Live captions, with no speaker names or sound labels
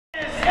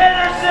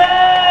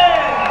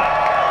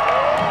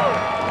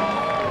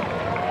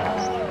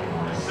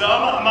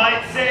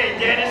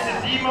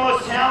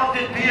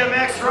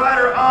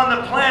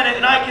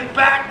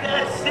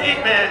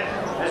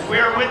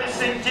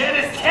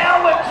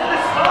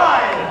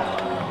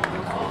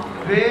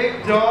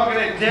dogging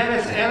it.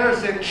 Dennis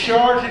Enarsson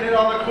charging it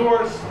on the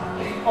course.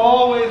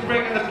 Always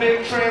bringing the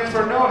big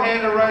transfer.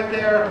 No-hander right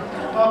there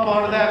up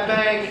onto that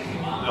bank.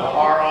 The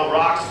Haro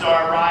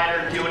Rockstar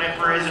rider doing it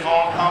for his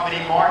own company,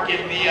 Market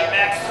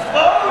BMX.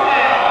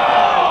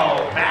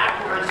 Loaded!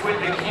 Backwards with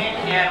the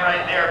can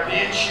right there,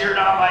 being cheered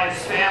on by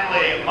his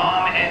family.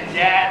 Mom and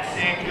dad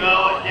saying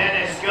go,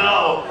 Dennis,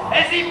 go.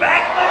 As he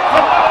backflips.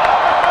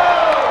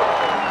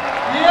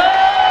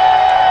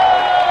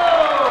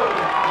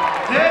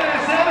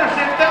 Dennis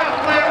Enarsson,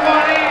 backflip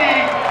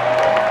 180.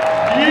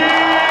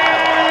 Yeah!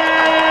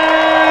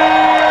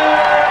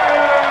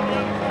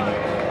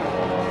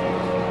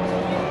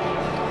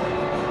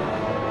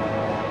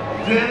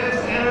 Dennis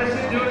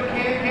Enarsson doing a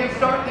can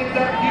start, things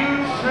out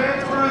huge,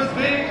 transfers,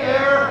 big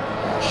air,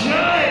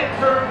 giant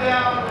curve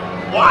down.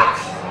 What?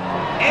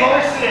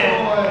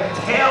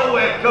 Enarsson, tail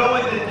whip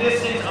going the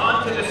distance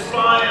onto the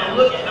spine, and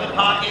look at the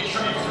pocket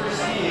transfer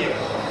speed.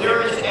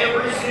 There is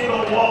every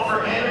single wall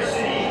for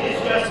Enarsson. He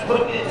is just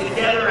putting it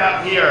together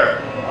out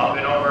here. Up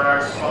and over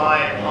our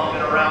spine,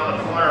 pumping around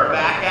the corner,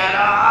 back at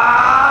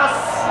us.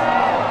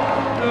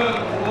 Good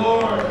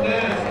Lord,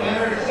 Dennis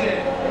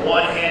Enarsson.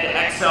 One hand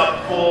X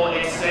up, full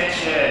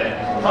extension.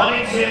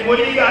 Huntington, what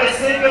do you guys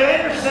think of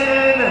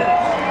Enarsson?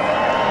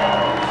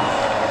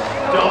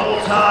 Double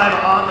time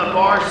on the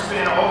bar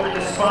spin over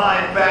the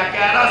spine, back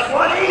at us,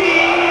 180!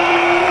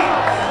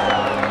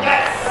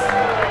 Yes!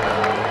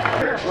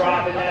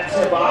 Dropping that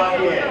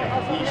toboggan.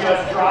 He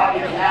just dropped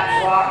the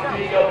Caps Lock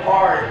video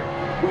part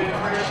with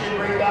Christian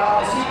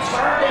Regalis. He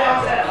turned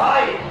down that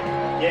height,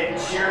 getting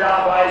cheered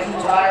on by his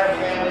entire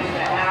family in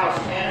the house.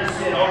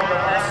 Enarsson over the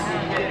Husky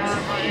getting his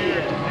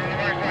speed.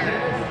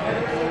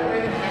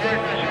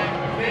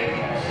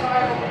 Making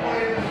child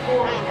play in the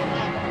court.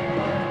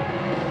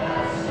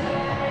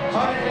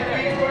 Huntington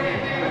beats, what do you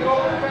think of the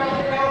Golden Fountain?